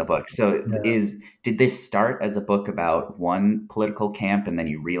you use in the book. So did this start as a book about one political camp, and then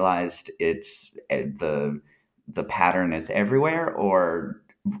you realized it's the pattern is everywhere, or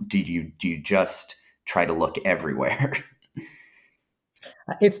do you just try to look everywhere?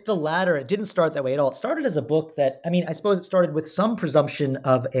 It's the latter. It didn't start that way at all. It started as a book that, I mean, I suppose it started with some presumption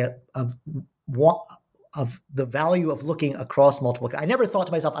of the value of looking across multiple. I never thought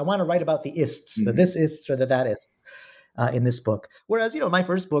to myself, I want to write about the ists, the this ists or the that ists in this book. Whereas, my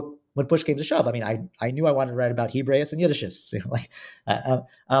first book, when push came to shove, I mean, I knew I wanted to write about Hebraists and Yiddishists,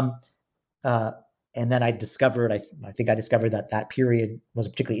 and then I discovered, I think I discovered that period was a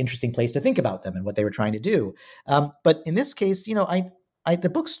particularly interesting place to think about them and what they were trying to do. But in this case, the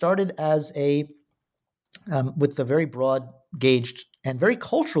book started as with a very broad gauged and very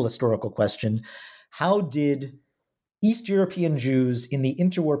cultural historical question: how did East European Jews in the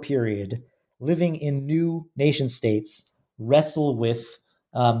interwar period, living in new nation states, wrestle with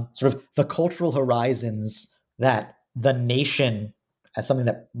sort of the cultural horizons that the nation, as something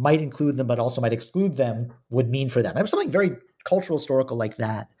that might include them but also might exclude them, would mean for them? It was something very cultural historical like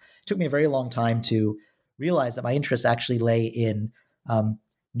that. It took me a very long time to realize that my interests actually lay in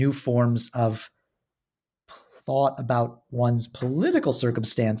new forms of thought about one's political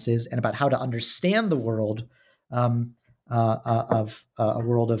circumstances and about how to understand the world of a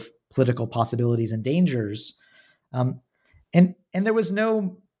world of political possibilities and dangers. And there was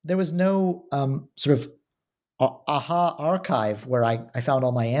no sort of aha archive where I found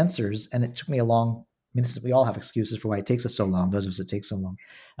all my answers, and it took me a long. I mean, we all have excuses for why it takes us so long. Those of us it takes so long,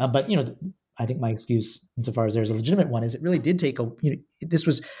 but I think my excuse, insofar as there's a legitimate one, is it really did take this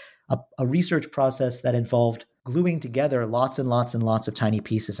was a research process that involved gluing together lots and lots and lots of tiny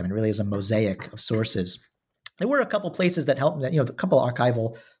pieces. I mean, it really is a mosaic of sources. There were a couple places that helped, a couple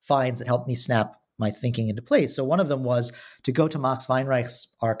archival finds that helped me snap my thinking into place. So one of them was to go to Max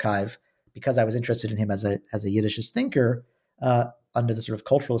Weinreich's archive, because I was interested in him as a Yiddishist thinker under the sort of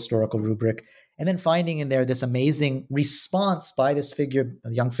cultural historical rubric, and then finding in there this amazing response by this figure,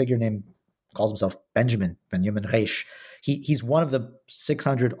 a young figure named, calls himself Benjamin Reish. He's one of the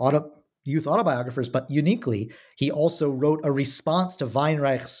 600 youth autobiographers, but uniquely, he also wrote a response to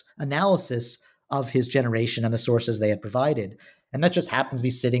Weinreich's analysis of his generation and the sources they had provided. And that just happens to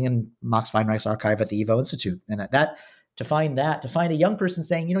be sitting in Max Weinreich's archive at the YIVO Institute. And to find a young person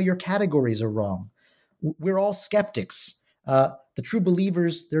saying, your categories are wrong. We're all skeptics. The true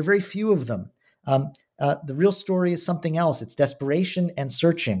believers, there are very few of them. The real story is something else. It's desperation and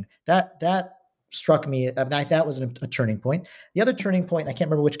searching. That struck me. That was a turning point. The other turning point, I can't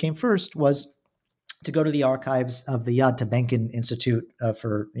remember which came first, was to go to the archives of the Yad Tabenkin Institute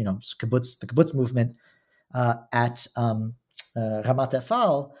for the kibbutz movement at Ramat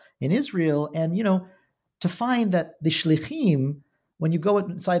Efal in Israel, and to find that the shlichim, when you go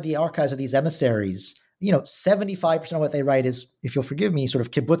inside the archives of these emissaries, 75% of what they write is, if you'll forgive me, sort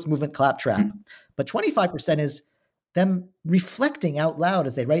of kibbutz movement claptrap, but 25% is them reflecting out loud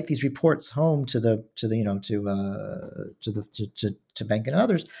as they write these reports home to Benkin and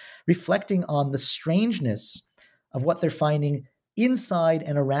others, reflecting on the strangeness of what they're finding inside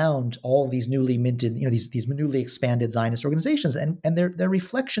and around all these newly minted, these newly expanded Zionist organizations, and their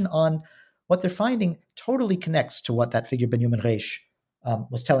reflection on what they're finding totally connects to what that figure Benjamin Reish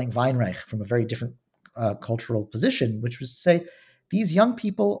was telling Weinreich from a very different cultural position, which was to say, these young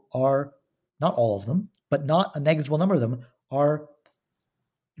people are, not all of them, but not a negligible number of them, are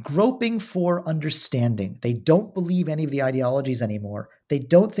groping for understanding. They don't believe any of the ideologies anymore. They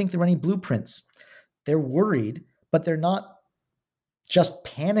don't think there are any blueprints. They're worried, but they're not just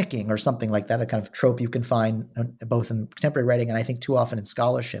panicking or something like that, a kind of trope you can find both in contemporary writing and I think too often in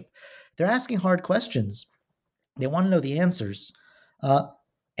scholarship. They're asking hard questions. They want to know the answers.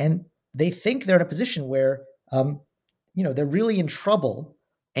 And they think they're in a position where, they're really in trouble,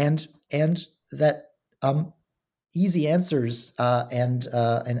 and that easy answers and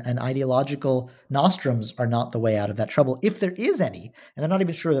ideological nostrums are not the way out of that trouble, if there is any, and they're not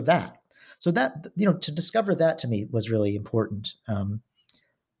even sure of that. So that, to discover that to me was really important. And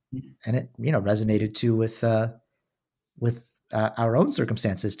it, resonated too with our own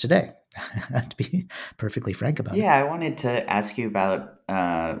circumstances today, to be perfectly frank about it. Yeah, I wanted to ask you about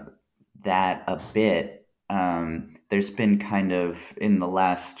that a bit. There's been kind of, in the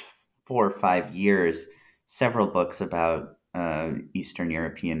last 4 or 5 years, several books about Eastern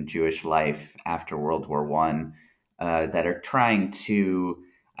European Jewish life after World War I. that are trying to,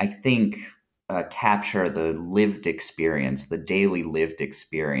 I think, capture the lived experience, the daily lived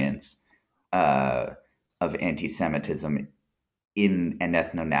experience of anti-Semitism and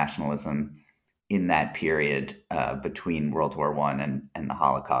ethno-nationalism in that period between World War I and the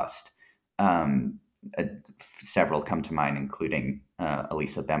Holocaust. Several come to mind, including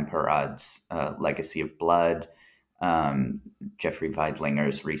Elisa Bemperad's Legacy of Blood, Jeffrey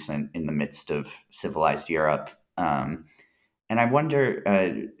Weidlinger's recent In the Midst of Civilized Europe. And I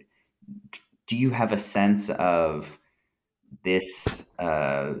wonder, do you have a sense of this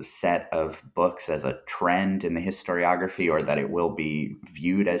set of books as a trend in the historiography, or that it will be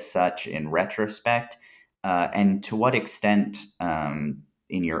viewed as such in retrospect? And to what extent, in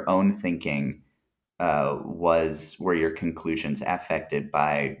your own thinking, were your conclusions affected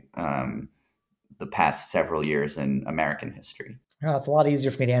by the past several years in American history? Well, it's a lot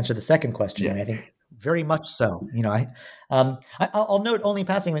easier for me to answer the second question. Yeah. I mean, I think very much so. I'll note only in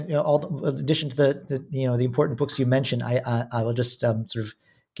passing, in addition to the important books you mentioned, I will just sort of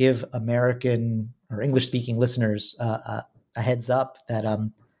give American or English speaking listeners a heads up that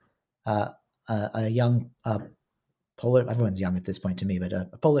a young Polish, everyone's young at this point to me, but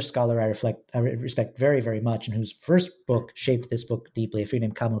a Polish scholar I respect very, very much, and whose first book shaped this book deeply, a figure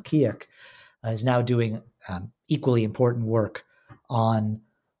named Kamil Kijek, is now doing equally important work on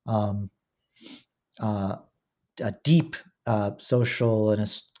a deep social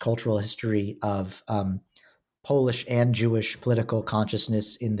and cultural history of Polish and Jewish political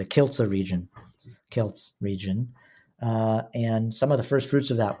consciousness in the Kielce region. And some of the first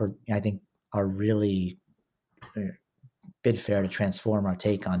fruits of that I think, are really bid fair to transform our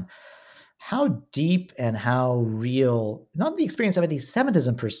take on how deep and how real, not the experience of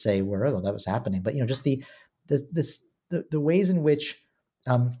anti-Semitism per se were, although that was happening, but just the ways in which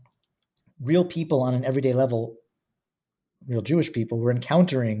real people on an everyday level, real Jewish people, were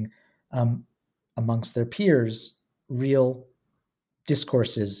encountering amongst their peers real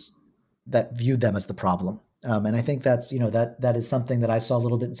discourses that viewed them as the problem. And I think that's, that is something that I saw a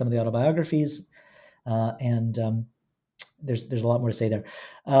little bit in some of the autobiographies. And there's a lot more to say there.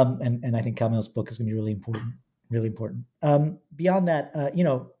 And I think Kamil's book is going to be really important, really important. Beyond that,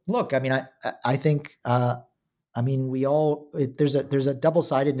 look, I mean, I think, there's a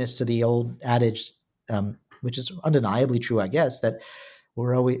double-sidedness to the old adage, which is undeniably true, I guess, that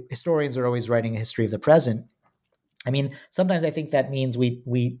historians are always writing a history of the present. I mean, sometimes I think that means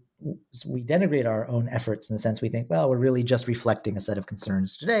we denigrate our own efforts, in the sense we think, well, we're really just reflecting a set of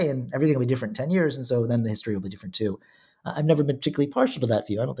concerns today, and everything will be different in 10 years, and so then the history will be different too. I've never been particularly partial to that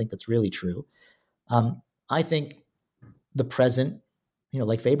view. I don't think that's really true. I think the present,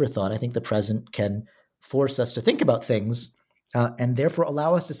 like Weber thought, I think the present can force us to think about things and therefore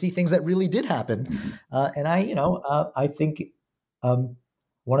allow us to see things that really did happen. And I think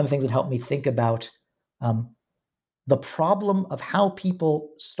one of the things that helped me think about the problem of how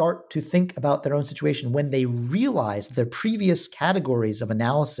people start to think about their own situation when they realize their previous categories of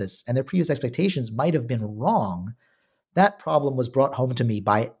analysis and their previous expectations might have been wrong, that problem was brought home to me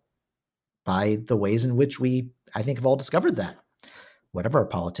by the ways in which we, I think, have all discovered that. Whatever our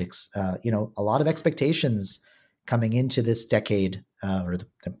politics, a lot of expectations coming into this decade or the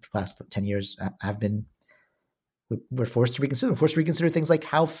last 10 years we're forced to reconsider. We're forced to reconsider things like,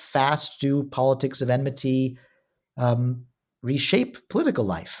 how fast do politics of enmity reshape political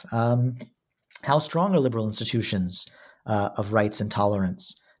life? How strong are liberal institutions of rights and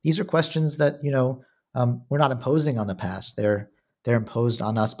tolerance? These are questions that, we're not imposing on the past. They're imposed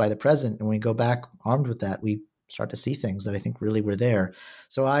on us by the present. And when we go back armed with that, we start to see things that I think really were there.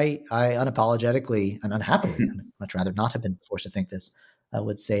 So I unapologetically and unhappily, I'd much rather not have been forced to think this,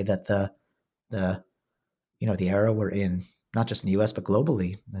 would say that the era we're in, not just in the US, but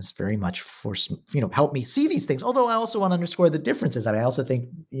globally, has very much helped me see these things. Although I also want to underscore the differences. I also think,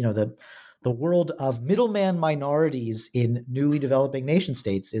 the world of middleman minorities in newly developing nation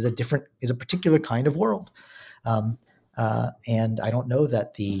states is a particular kind of world. And I don't know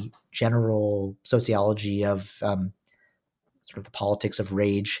that the general sociology of sort of the politics of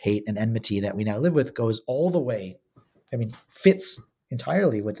rage, hate, and enmity that we now live with goes all the way, fits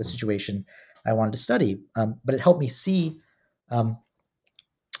entirely with the situation I wanted to study. But it helped me see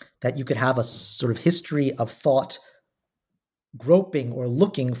that you could have a sort of history of thought groping or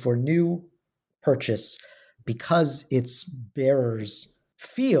looking for new purchase because its bearers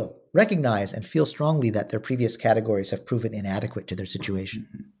recognize and feel strongly that their previous categories have proven inadequate to their situation.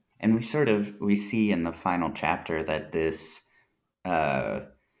 And we see in the final chapter that this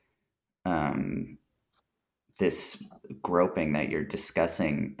this groping that you're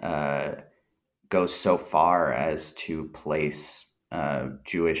discussing go so far as to place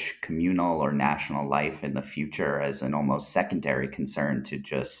Jewish communal or national life in the future as an almost secondary concern to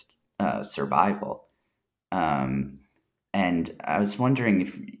just survival. And I was wondering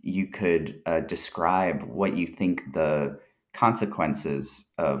if you could describe what you think the consequences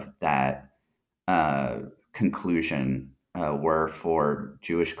of that conclusion were for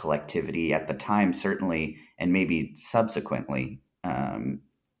Jewish collectivity at the time, certainly, and maybe subsequently,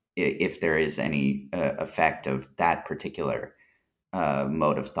 if there is any effect of that particular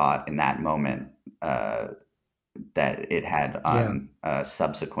mode of thought in that moment that it had on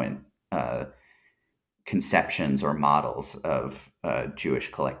subsequent conceptions or models of Jewish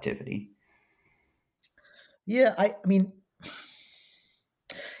collectivity. Yeah, I mean,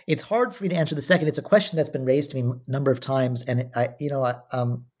 it's hard for me to answer the second. It's a question that's been raised to me a number of times, and in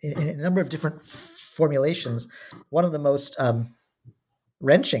a number of different formulations. One of the most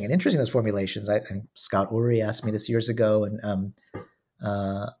wrenching and interesting of those formulations, I think Scott Uri asked me this years ago, and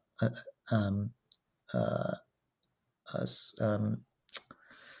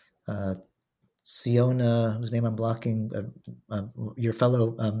Siona, whose name I'm blocking, your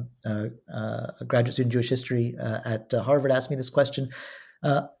fellow graduate student in Jewish history at Harvard, asked me this question: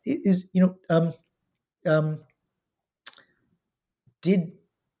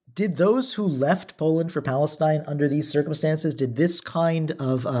 did those who left Poland for Palestine under these circumstances, did this kind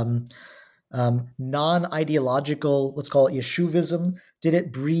of non-ideological, let's call it yeshuvism, did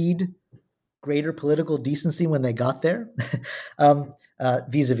it breed greater political decency when they got there,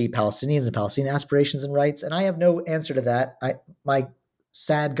 vis-a-vis Palestinians and Palestinian aspirations and rights? And I have no answer to that. My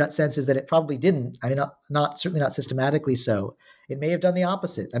sad gut sense is that it probably didn't. I mean, certainly not systematically so. It may have done the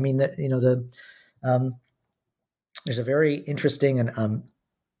opposite. I mean, there's a very interesting and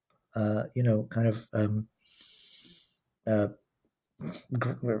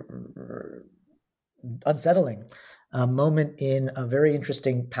unsettling moment in a very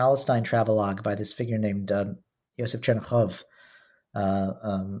interesting Palestine travelogue by this figure named Yosef Chernyakov,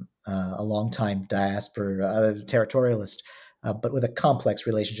 a longtime diaspora territorialist, but with a complex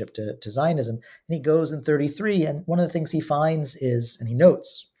relationship to Zionism. And he goes in 1933, and one of the things he finds is, and he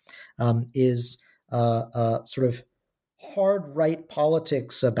notes, is sort of hard right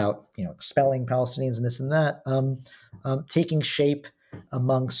politics about expelling Palestinians and this and that taking shape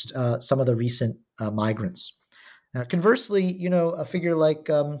amongst some of the recent migrants. Conversely, a figure like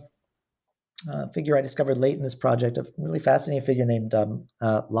a figure I discovered late in this project, a really fascinating figure named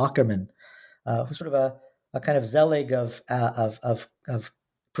Lockerman, who's sort of a kind of zealot of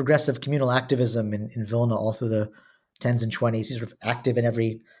progressive communal activism in Vilna all through the 10s and 20s. He's sort of active in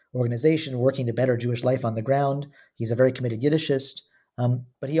every organization working to better Jewish life on the ground. He's a very committed Yiddishist,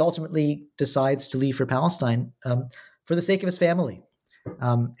 but he ultimately decides to leave for Palestine for the sake of his family.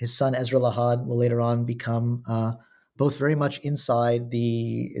 His son Ezra Lahad will later on become both very much inside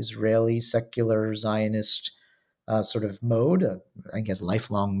the Israeli secular Zionist sort of mode, I guess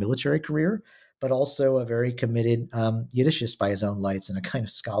lifelong military career, but also a very committed Yiddishist by his own lights and a kind of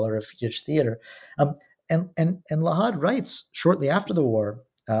scholar of Yiddish theater. And Lahad writes shortly after the war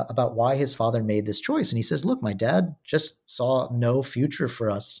about why his father made this choice. And he says, look, my dad just saw no future for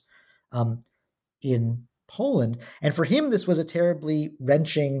us in Poland. And for him, this was a terribly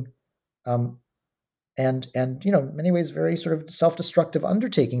wrenching and in many ways very sort of self-destructive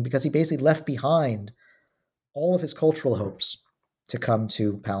undertaking, because he basically left behind all of his cultural hopes to come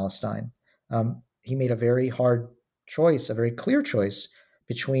to Palestine. He made a very hard choice, a very clear choice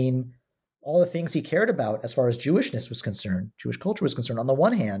between all the things he cared about as far as Jewishness was concerned, Jewish culture was concerned on the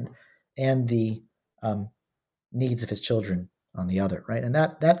one hand, and the needs of his children on the other, right? And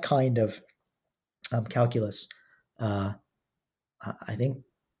that kind of calculus, I think,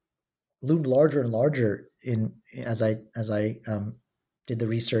 loomed larger and larger as I did the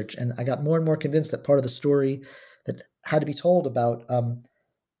research, and I got more and more convinced that part of the story that had to be told about a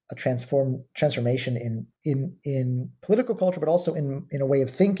transformation in political culture, but also in a way of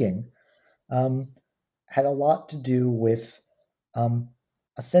thinking, had a lot to do with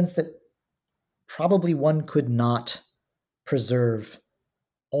a sense that probably one could not preserve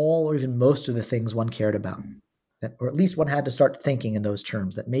all or even most of the things one cared about, or at least one had to start thinking in those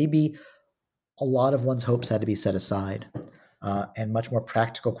terms, that maybe a lot of one's hopes had to be set aside, and much more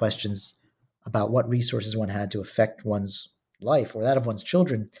practical questions about what resources one had to affect one's life or that of one's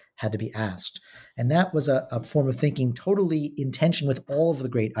children had to be asked. And that was a form of thinking totally in tension with all of the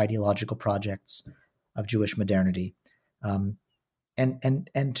great ideological projects of Jewish modernity. And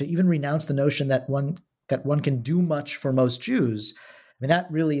to even renounce the notion that one can do much for most Jews, I mean,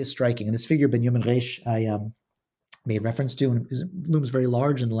 that really is striking. And this figure, Benjamin Reish, made reference to and looms very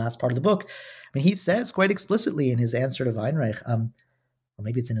large in the last part of the book. I mean, he says quite explicitly in his answer to Weinreich, or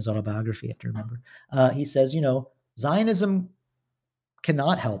maybe it's in his autobiography, I have to remember. He says, Zionism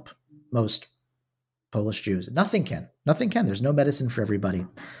cannot help most Polish Jews. Nothing can. Nothing can. There's no medicine for everybody. And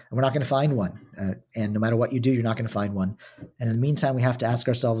we're not going to find one. And no matter what you do, you're not going to find one. And in the meantime, we have to ask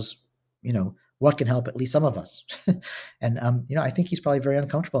ourselves, what can help at least some of us? And, I think he's probably very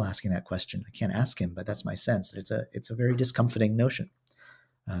uncomfortable asking that question. I can't ask him, but that's my sense that it's a very discomforting notion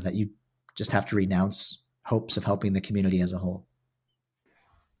that you just have to renounce hopes of helping the community as a whole.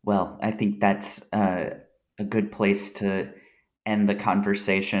 Well, I think that's a good place to end the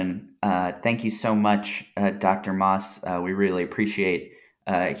conversation. Thank you so much, Dr. Moss. We really appreciate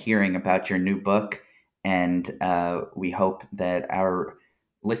hearing about your new book, and we hope that our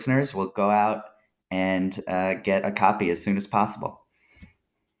listeners will go out and get a copy as soon as possible.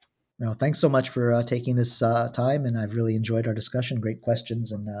 Well, thanks so much for taking this time, and I've really enjoyed our discussion. Great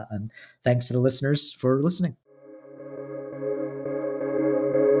questions, and thanks to the listeners for listening.